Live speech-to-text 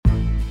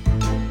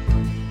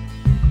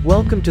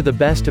Welcome to the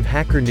Best of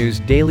Hacker News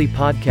daily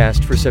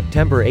podcast for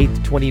September 8,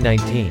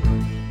 2019.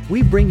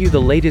 We bring you the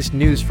latest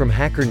news from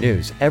Hacker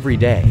News every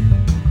day.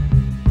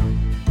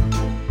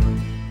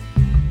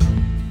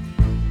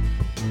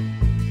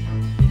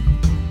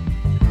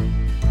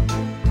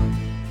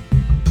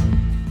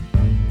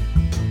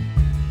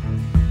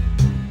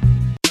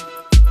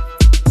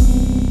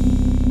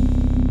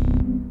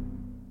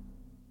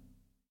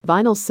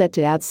 Vinyl set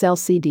to outsell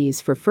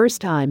CDs for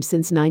first time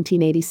since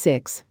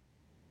 1986.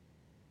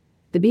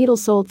 The Beatles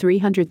sold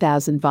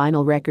 300,000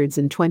 vinyl records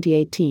in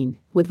 2018,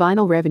 with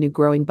vinyl revenue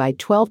growing by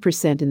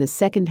 12% in the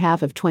second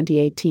half of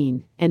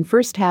 2018 and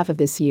first half of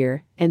this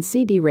year, and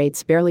CD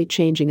rates barely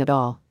changing at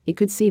all. It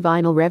could see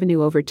vinyl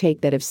revenue overtake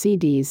that of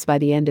CDs by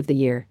the end of the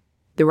year.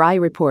 The RAI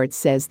report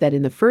says that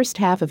in the first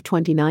half of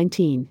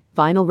 2019,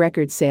 vinyl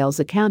record sales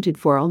accounted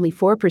for only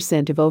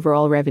 4% of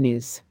overall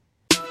revenues.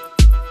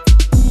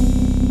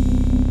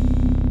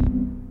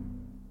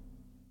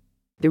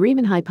 The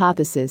Riemann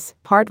Hypothesis,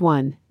 Part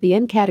 1, the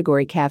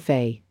N-Category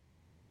Café.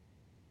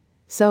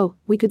 So,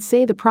 we could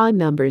say the prime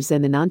numbers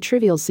and the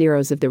non-trivial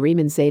zeros of the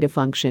Riemann zeta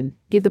function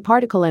give the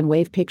particle and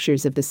wave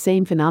pictures of the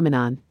same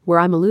phenomenon, where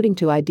I'm alluding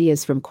to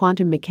ideas from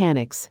quantum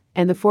mechanics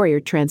and the Fourier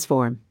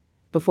transform.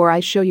 Before I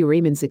show you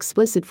Riemann's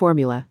explicit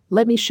formula,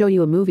 let me show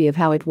you a movie of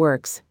how it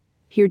works.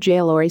 Here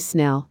J. Laurie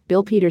Snell,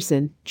 Bill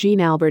Peterson,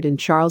 Jean Albert and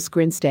Charles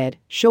Grinstead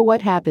show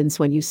what happens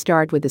when you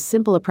start with a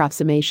simple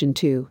approximation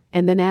to,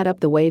 and then add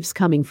up the waves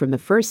coming from the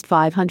first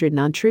 500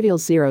 non-trivial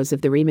zeros of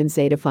the Riemann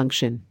zeta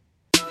function.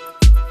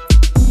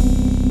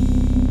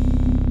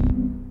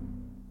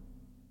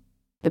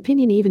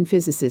 Opinion-even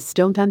physicists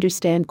don't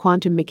understand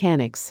quantum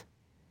mechanics.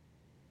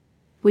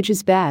 Which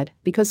is bad,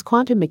 because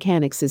quantum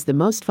mechanics is the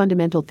most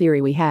fundamental theory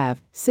we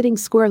have, sitting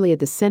squarely at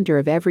the center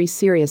of every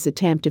serious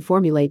attempt to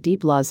formulate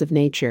deep laws of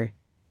nature.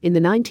 In the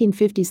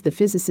 1950s, the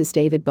physicist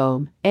David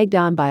Bohm, egged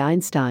on by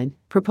Einstein,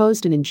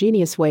 proposed an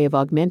ingenious way of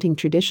augmenting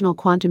traditional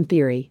quantum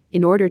theory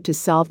in order to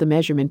solve the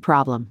measurement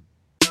problem.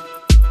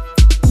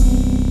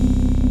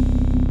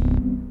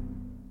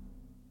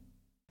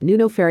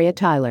 Nuno Faria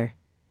Tyler.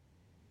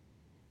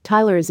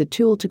 Tyler is a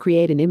tool to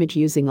create an image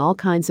using all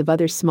kinds of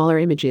other smaller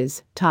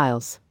images,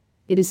 tiles.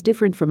 It is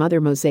different from other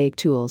mosaic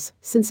tools,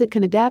 since it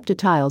can adapt to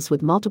tiles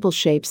with multiple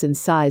shapes and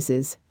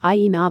sizes,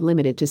 i.e. not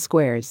limited to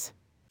squares.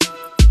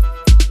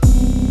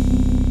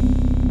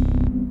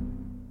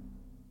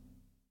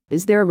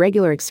 Is there a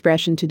regular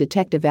expression to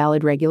detect a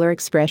valid regular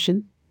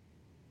expression?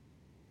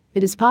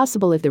 It is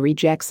possible if the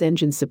regex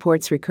engine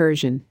supports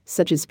recursion,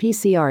 such as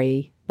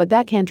PCRE, but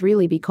that can't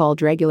really be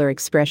called regular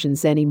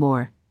expressions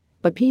anymore.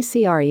 But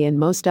PCRE and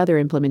most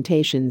other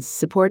implementations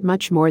support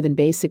much more than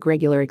basic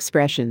regular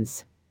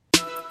expressions.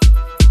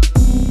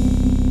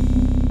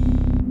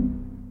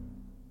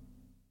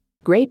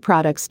 Great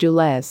products do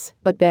less,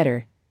 but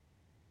better.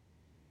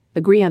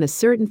 Agree on a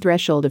certain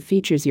threshold of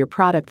features your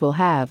product will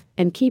have,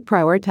 and keep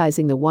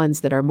prioritizing the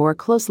ones that are more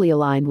closely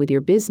aligned with your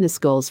business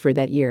goals for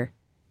that year.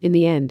 In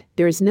the end,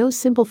 there is no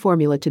simple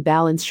formula to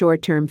balance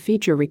short-term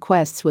feature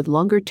requests with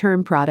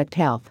longer-term product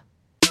health.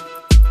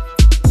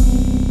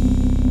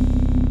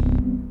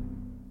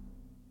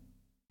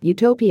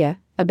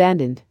 Utopia,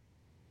 abandoned.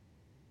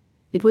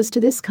 It was to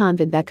this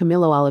convent that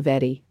Camillo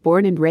Olivetti,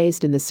 born and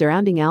raised in the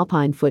surrounding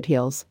alpine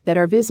foothills that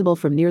are visible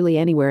from nearly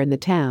anywhere in the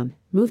town,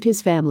 moved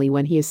his family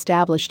when he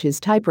established his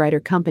typewriter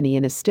company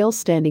in a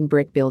still-standing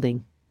brick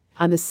building.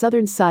 On the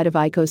southern side of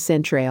Ico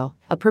Centrale,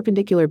 a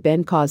perpendicular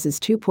bend causes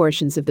two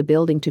portions of the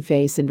building to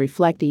face and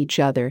reflect each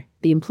other,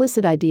 the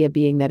implicit idea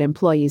being that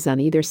employees on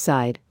either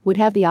side would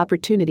have the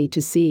opportunity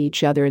to see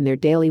each other in their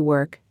daily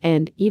work,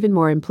 and, even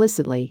more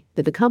implicitly,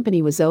 that the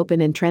company was open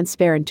and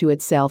transparent to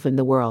itself and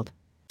the world.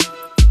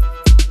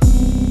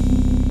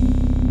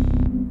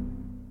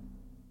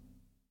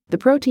 The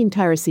protein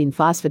tyrosine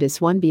phosphatase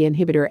 1b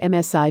inhibitor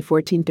MSI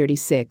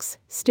 1436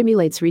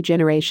 stimulates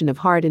regeneration of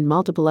heart and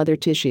multiple other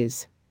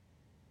tissues.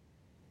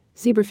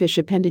 Zebrafish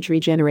appendage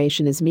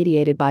regeneration is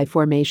mediated by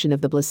formation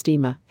of the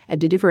blastema, a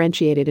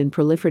dedifferentiated and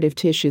proliferative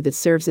tissue that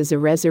serves as a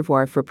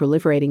reservoir for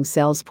proliferating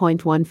cells.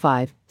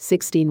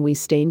 16 We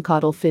stain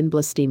caudal fin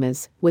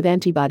blastemas with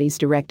antibodies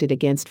directed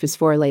against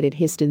phosphorylated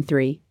histin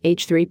 3,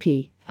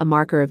 H3P, a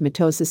marker of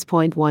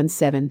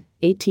mitosis.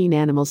 18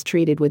 Animals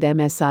treated with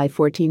MSI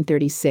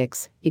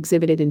 1436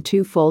 exhibited a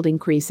twofold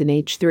increase in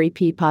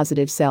H3P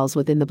positive cells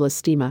within the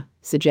blastema,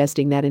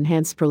 suggesting that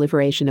enhanced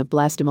proliferation of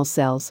blastomal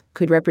cells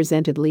could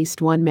represent at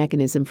least one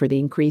mechanism for the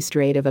increased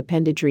rate of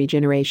appendage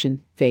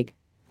regeneration. Fig.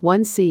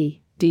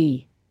 1c,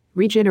 d.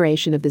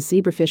 Regeneration of the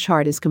zebrafish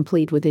heart is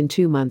complete within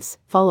 2 months,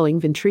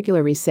 following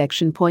ventricular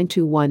resection.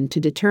 21 To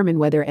determine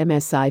whether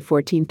MSI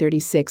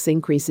 1436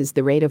 increases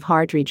the rate of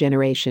heart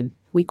regeneration,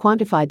 we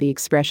quantified the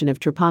expression of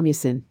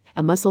tropomucin,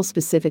 a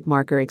muscle-specific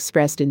marker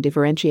expressed in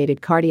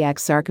differentiated cardiac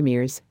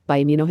sarcomeres,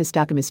 by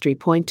immunohistochemistry.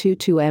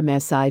 22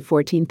 MSI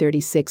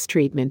 1436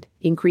 treatment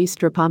increased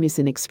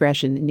tropomucin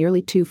expression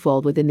nearly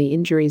twofold within the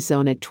injury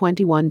zone at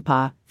 21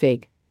 Pa,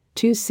 Fig.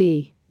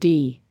 2c,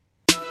 d.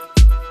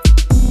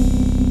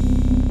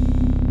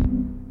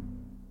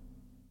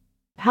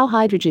 How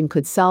hydrogen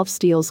could solve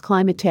steel's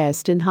climate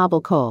test and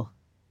hobble coal.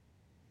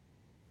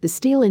 The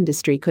steel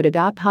industry could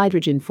adopt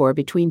hydrogen for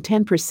between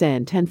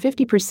 10% and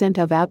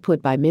 50% of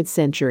output by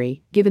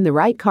mid-century, given the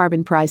right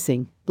carbon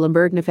pricing,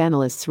 Bloomberg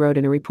analysts wrote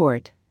in a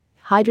report.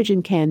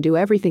 Hydrogen can do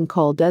everything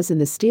coal does in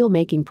the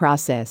steel-making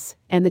process,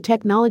 and the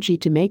technology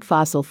to make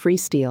fossil-free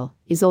steel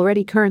is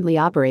already currently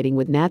operating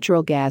with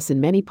natural gas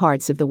in many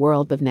parts of the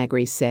world,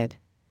 Bhavnagri said.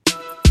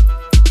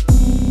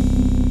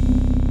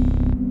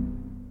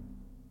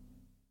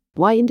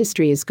 Why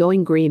industry is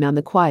going green on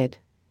the quiet.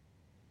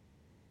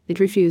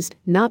 It refused,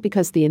 not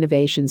because the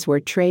innovations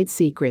were trade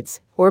secrets,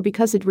 or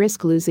because it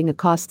risked losing a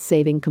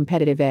cost-saving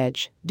competitive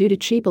edge. Due to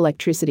cheap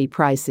electricity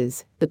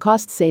prices, the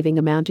cost saving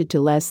amounted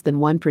to less than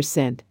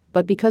 1%,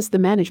 but because the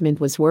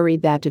management was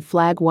worried that to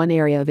flag one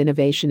area of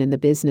innovation in the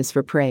business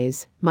for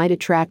praise might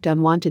attract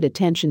unwanted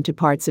attention to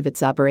parts of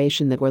its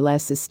operation that were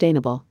less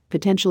sustainable,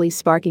 potentially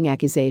sparking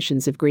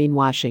accusations of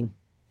greenwashing.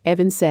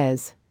 Evans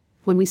says,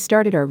 "When we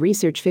started our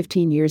research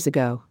 15 years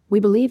ago, we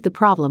believed the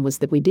problem was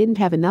that we didn't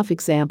have enough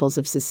examples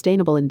of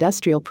sustainable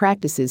industrial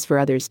practices for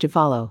others to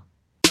follow."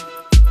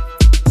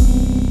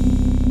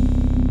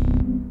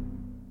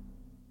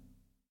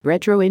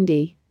 Retro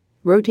Indy.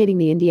 Rotating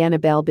the Indiana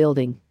Bell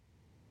Building.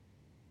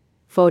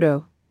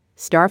 Photo.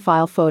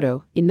 Starfile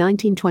photo. In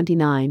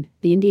 1929,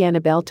 the Indiana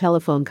Bell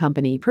Telephone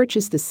Company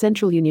purchased the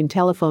Central Union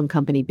Telephone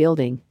Company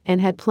building and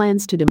had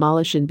plans to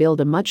demolish and build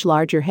a much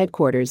larger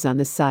headquarters on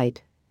the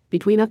site.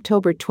 Between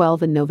October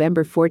 12 and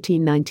November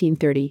 14,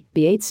 1930,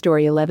 the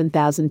 8-story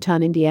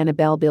 11,000-ton Indiana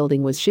Bell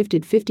building was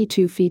shifted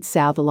 52 feet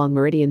south along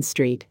Meridian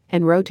Street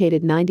and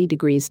rotated 90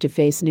 degrees to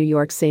face New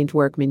York. St.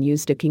 Workmen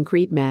used a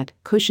concrete mat,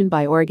 cushioned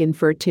by Oregon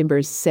fir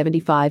timbers,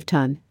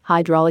 75-ton,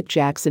 hydraulic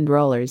jacks and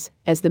rollers.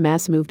 As the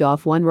mass moved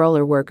off one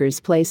roller,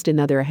 workers placed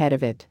another ahead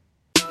of it.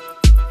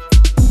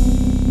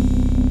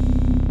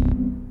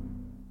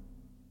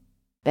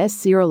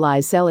 S0 Lie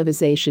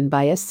Celebization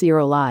by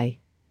S0 Lie.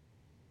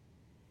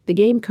 The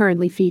game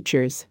currently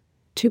features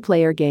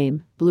two-player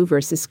game, blue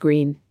versus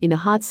green, in a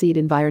hot seat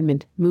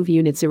environment. Move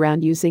units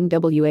around using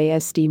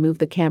WASD. Move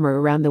the camera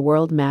around the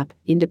world map,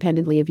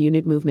 independently of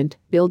unit movement.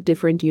 Build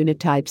different unit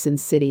types and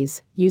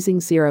cities, using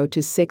 0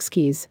 to 6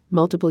 keys,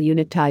 multiple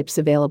unit types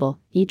available,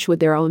 each with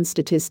their own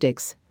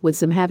statistics, with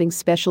some having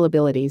special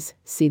abilities.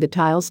 See the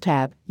Tiles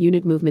tab.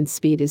 Unit movement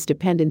speed is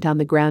dependent on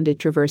the ground it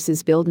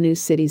traverses. Build new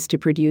cities to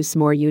produce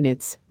more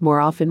units, more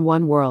often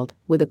one world,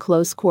 with a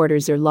close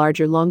quarters or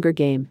larger longer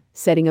game.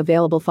 Setting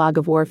available. Fog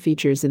of War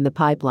features in the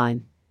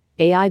pipeline.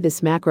 AI.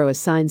 This macro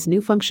assigns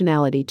new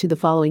functionality to the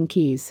following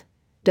keys.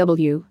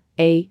 W,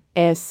 A,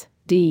 S,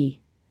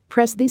 D.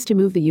 Press these to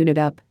move the unit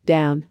up,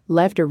 down,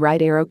 left or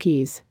right arrow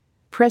keys.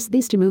 Press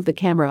these to move the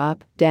camera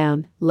up,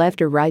 down,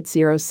 left or right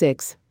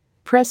 06.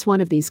 Press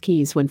one of these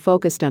keys when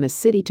focused on a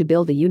city to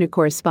build a unit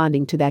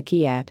corresponding to that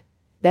key at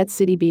that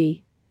city.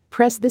 B.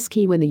 Press this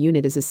key when the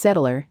unit is a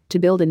settler to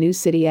build a new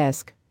city.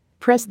 ESC.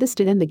 Press this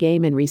to end the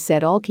game and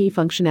reset all key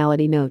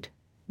functionality. Note: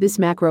 this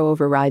macro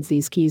overrides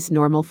these keys'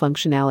 normal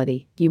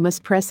functionality. You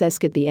must press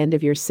ESC at the end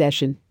of your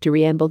session to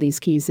re-enable these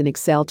keys in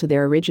Excel to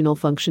their original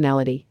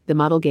functionality. The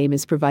model game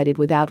is provided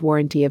without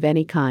warranty of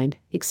any kind,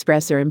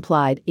 express or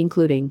implied,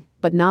 including,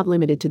 but not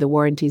limited to, the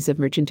warranties of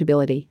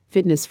merchantability,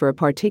 fitness for a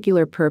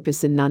particular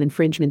purpose, and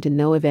non-infringement. In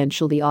no event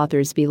shall the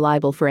authors be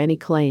liable for any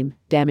claim,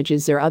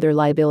 damages or other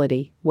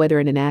liability, whether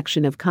in an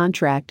action of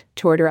contract,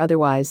 tort or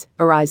otherwise,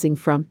 arising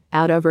from,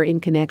 out of or in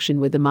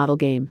connection with the model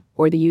game,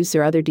 or the use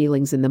or other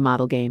dealings in the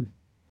model game.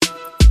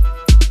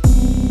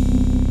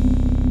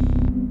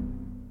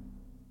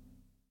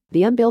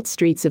 The Unbuilt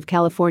Streets of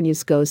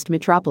California's Ghost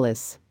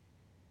Metropolis.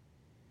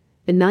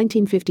 In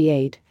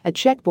 1958, a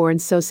Czech-born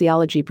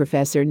sociology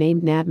professor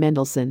named Nat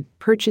Mendelsohn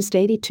purchased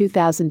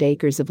 82,000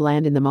 acres of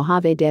land in the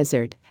Mojave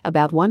Desert,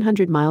 about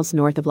 100 miles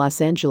north of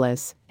Los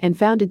Angeles, and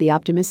founded the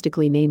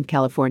optimistically named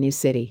California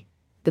City.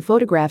 The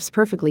photographs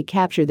perfectly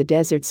capture the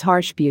desert's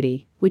harsh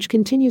beauty, which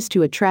continues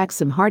to attract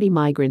some hardy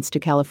migrants to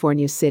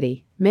California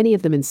City, many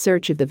of them in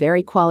search of the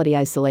very quality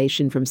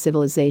isolation from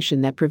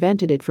civilization that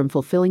prevented it from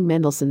fulfilling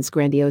Mendelsohn's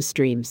grandiose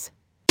dreams.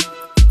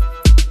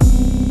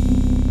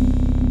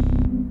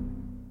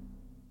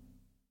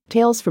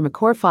 Tales from a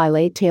Core-File: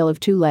 A Tale of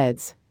Two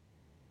Leads.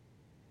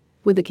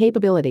 With the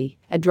capability,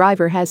 a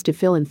driver has to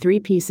fill in 3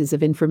 pieces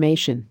of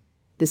information.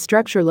 The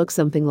structure looks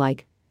something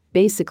like: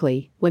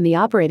 basically, when the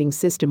operating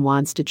system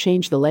wants to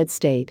change the LED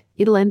state,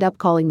 it'll end up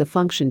calling the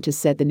function to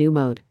set the new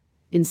mode.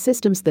 In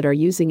systems that are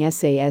using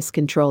SAS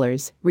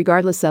controllers,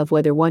 regardless of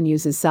whether one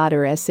uses SATA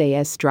or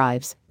SAS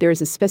drives, there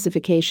is a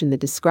specification that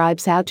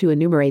describes how to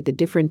enumerate the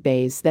different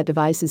bays that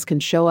devices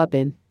can show up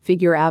in,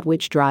 figure out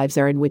which drives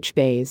are in which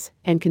bays,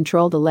 and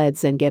control the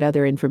LEDs and get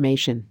other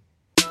information.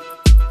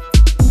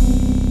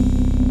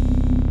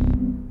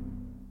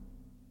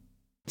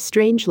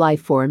 Strange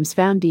life forms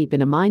found deep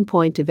in a mine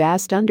point to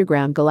vast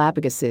underground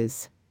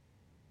Galapagoses.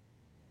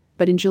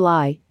 But in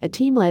July, a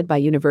team led by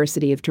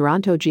University of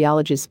Toronto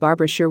geologist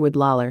Barbara Sherwood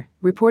Lawler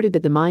reported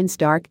that the mine's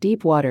dark,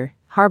 deep water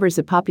harbors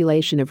a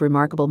population of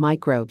remarkable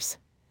microbes.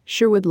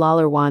 Sherwood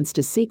Lawler wants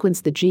to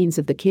sequence the genes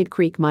of the Kidd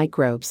Creek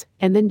microbes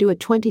and then do a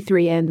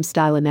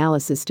 23andMe-style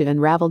analysis to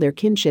unravel their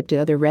kinship to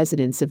other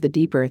residents of the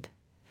deep earth.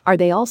 Are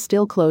they all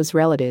still close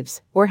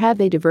relatives, or have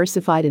they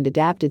diversified and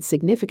adapted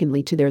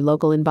significantly to their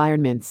local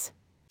environments?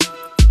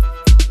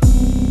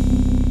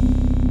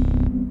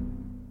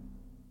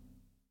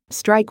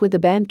 Strike with the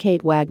band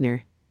Kate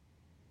Wagner.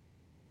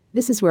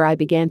 This is where I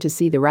began to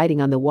see the writing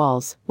on the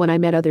walls when I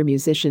met other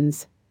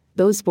musicians.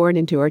 Those born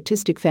into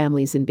artistic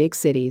families in big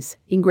cities,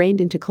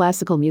 ingrained into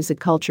classical music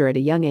culture at a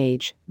young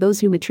age, those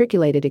who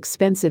matriculated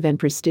expensive and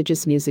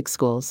prestigious music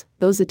schools,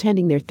 those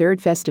attending their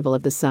third festival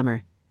of the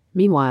summer.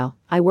 Meanwhile,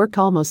 I worked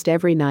almost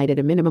every night at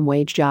a minimum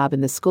wage job in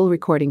the school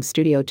recording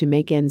studio to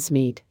make ends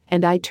meet,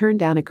 and I turned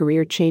down a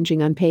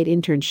career-changing unpaid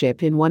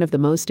internship in one of the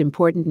most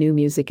important new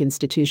music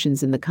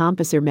institutions in the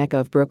campus or Mecca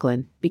of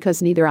Brooklyn,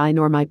 because neither I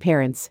nor my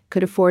parents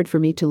could afford for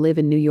me to live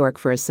in New York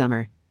for a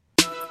summer.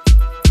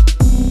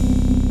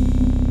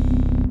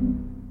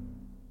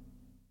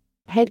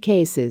 Head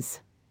Cases.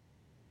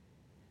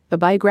 A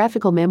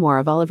biographical memoir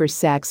of Oliver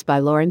Sacks by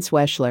Lawrence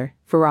Weschler,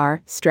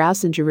 Farrar,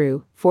 Straus and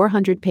Giroux,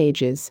 400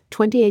 pages,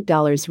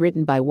 $28,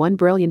 written by one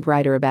brilliant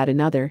writer about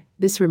another.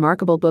 This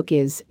remarkable book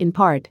is, in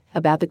part,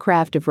 about the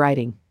craft of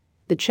writing.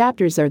 The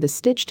chapters are the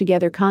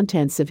stitched-together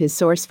contents of his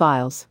source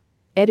files.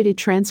 Edited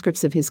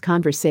transcripts of his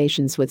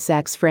conversations with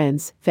Sacks'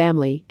 friends,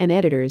 family, and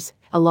editors,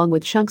 along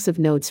with chunks of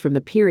notes from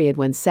the period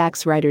when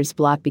Sacks' writer's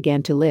block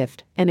began to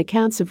lift, and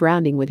accounts of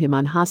rounding with him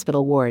on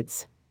hospital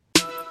wards.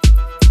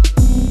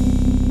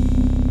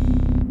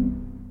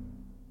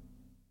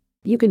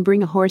 You Can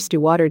Bring a Horse to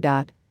Water.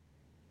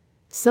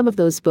 Some of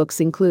those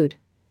books include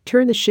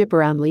Turn the Ship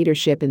Around,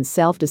 Leadership and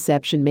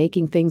Self-Deception,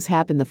 Making Things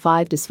Happen, The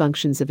 5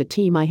 Dysfunctions of a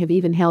Team. I have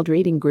even held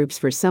reading groups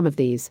for some of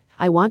these.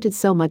 I wanted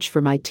so much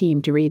for my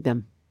team to read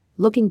them.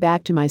 Looking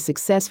back to my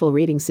successful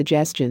reading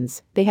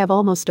suggestions, they have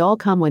almost all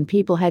come when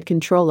people had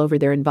control over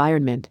their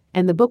environment,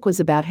 and the book was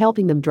about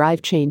helping them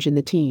drive change in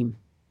the team.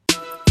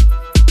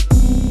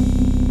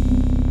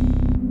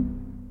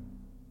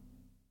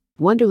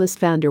 Wunderlist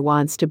founder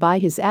wants to buy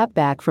his app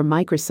back from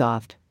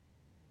Microsoft.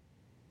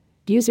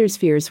 Users'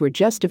 fears were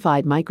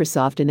justified.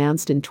 Microsoft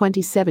announced in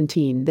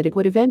 2017 that it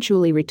would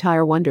eventually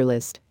retire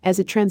Wunderlist, as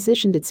it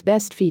transitioned its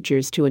best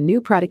features to a new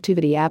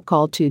productivity app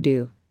called To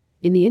Do.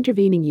 In the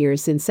intervening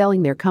years in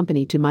selling their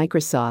company to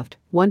Microsoft,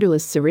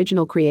 Wunderlist's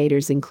original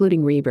creators,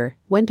 including Reber,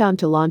 went on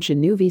to launch a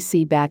new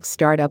VC-backed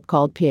startup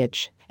called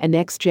Pitch, a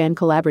next-gen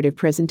collaborative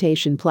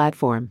presentation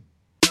platform.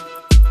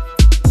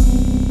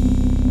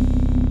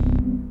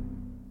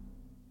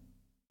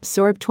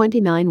 Sorb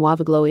 29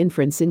 Waveglow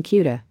inference in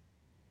CUDA.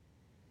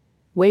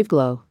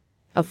 Waveglow,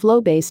 a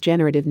flow-based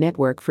generative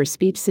network for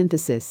speech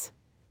synthesis.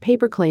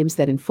 Paper claims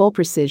that in full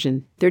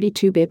precision,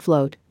 32-bit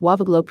float,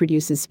 Waveglow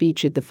produces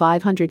speech at the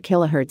 500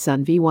 kHz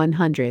on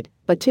V100,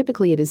 but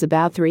typically it is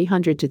about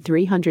 300 to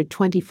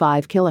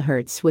 325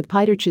 kHz with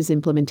PyTorch's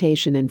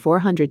implementation and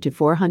 400 to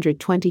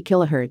 420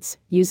 kHz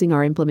using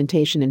our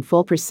implementation in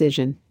full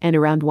precision, and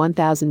around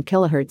 1000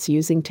 kHz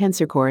using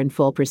TensorCore in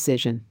full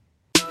precision.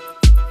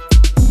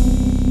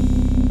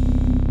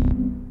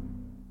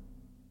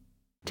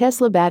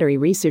 Tesla battery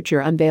researcher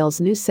unveils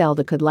new cell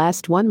that could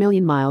last 1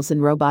 million miles in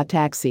robot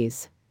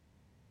taxis.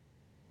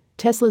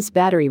 Tesla's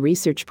battery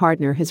research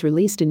partner has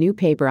released a new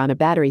paper on a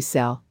battery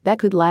cell that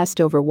could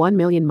last over 1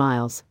 million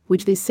miles,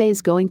 which they say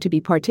is going to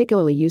be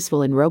particularly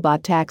useful in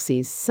robot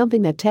taxis,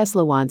 something that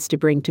Tesla wants to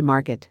bring to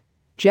market.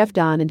 Jeff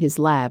Dahn and his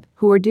lab,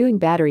 who are doing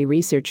battery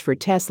research for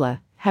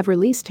Tesla, have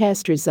released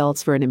test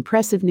results for an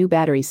impressive new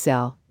battery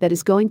cell that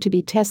is going to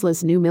be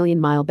Tesla's new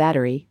million-mile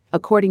battery,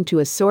 according to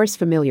a source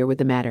familiar with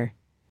the matter.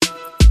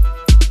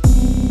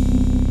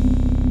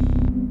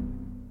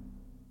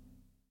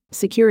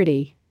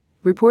 Security.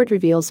 Report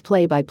reveals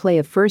play-by-play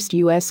of first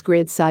U.S.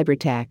 grid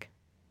cyberattack.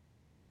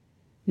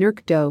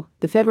 NERC-DO,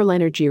 the Federal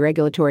Energy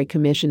Regulatory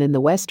Commission and the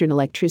Western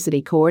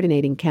Electricity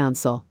Coordinating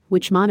Council,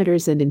 which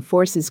monitors and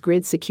enforces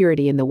grid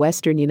security in the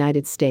western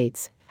United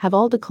States, have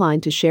all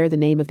declined to share the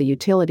name of the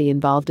utility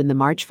involved in the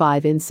March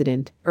 5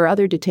 incident, or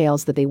other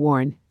details that they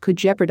warn could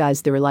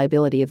jeopardize the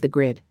reliability of the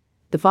grid.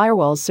 The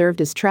firewalls served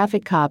as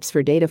traffic cops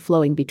for data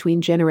flowing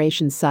between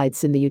generation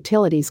sites in the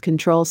utility's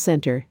control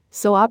center,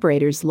 so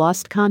operators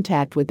lost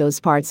contact with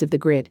those parts of the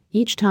grid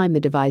each time the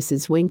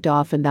devices winked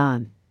off and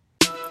on.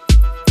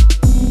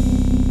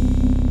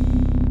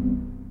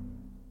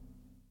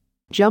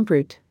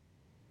 Jumproot.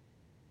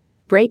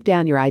 Break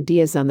down your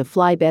ideas on the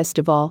fly. Best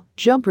of all,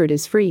 Jumproot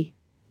is free.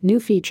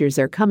 New features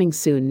are coming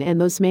soon, and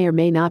those may or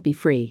may not be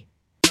free.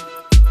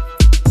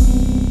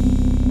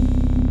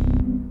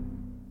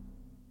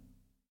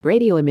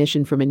 Radio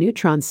emission from a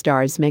neutron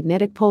star's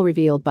magnetic pole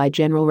revealed by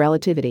general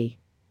relativity.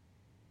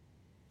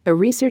 A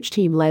research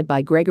team led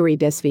by Gregory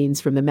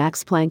Desvines from the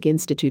Max Planck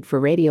Institute for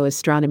Radio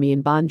Astronomy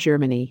in Bonn,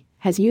 Germany,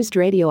 has used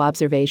radio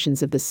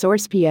observations of the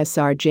source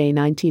PSRJ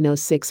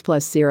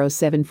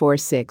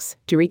 1906+0746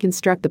 to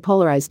reconstruct the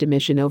polarized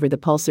emission over the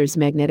pulsar's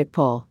magnetic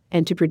pole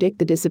and to predict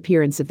the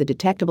disappearance of the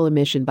detectable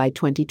emission by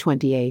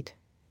 2028.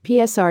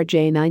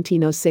 PSRJ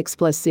 1906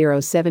 plus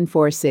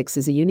 0746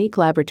 is a unique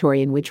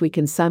laboratory in which we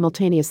can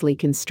simultaneously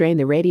constrain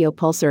the radio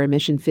pulsar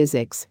emission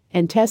physics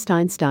and test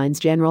Einstein's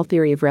general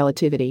theory of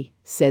relativity,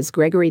 says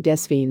Gregory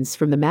Desvines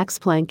from the Max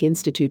Planck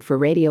Institute for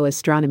Radio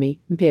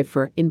Astronomy,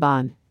 MPIFR, in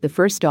Bonn, the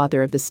first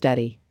author of the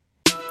study.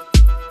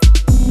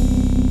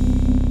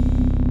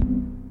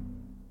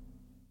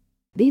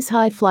 These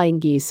high-flying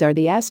geese are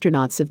the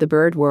astronauts of the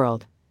bird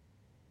world.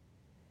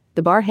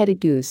 The bar-headed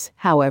goose,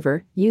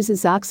 however,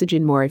 uses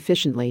oxygen more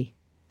efficiently.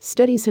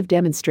 Studies have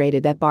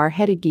demonstrated that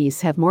bar-headed geese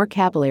have more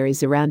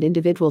capillaries around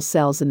individual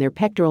cells in their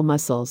pectoral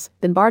muscles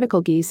than barnacle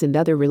geese and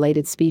other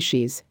related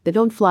species that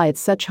don't fly at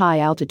such high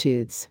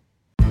altitudes.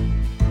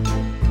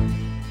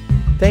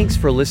 Thanks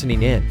for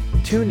listening in.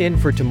 Tune in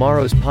for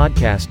tomorrow's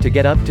podcast to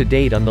get up to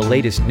date on the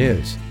latest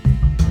news.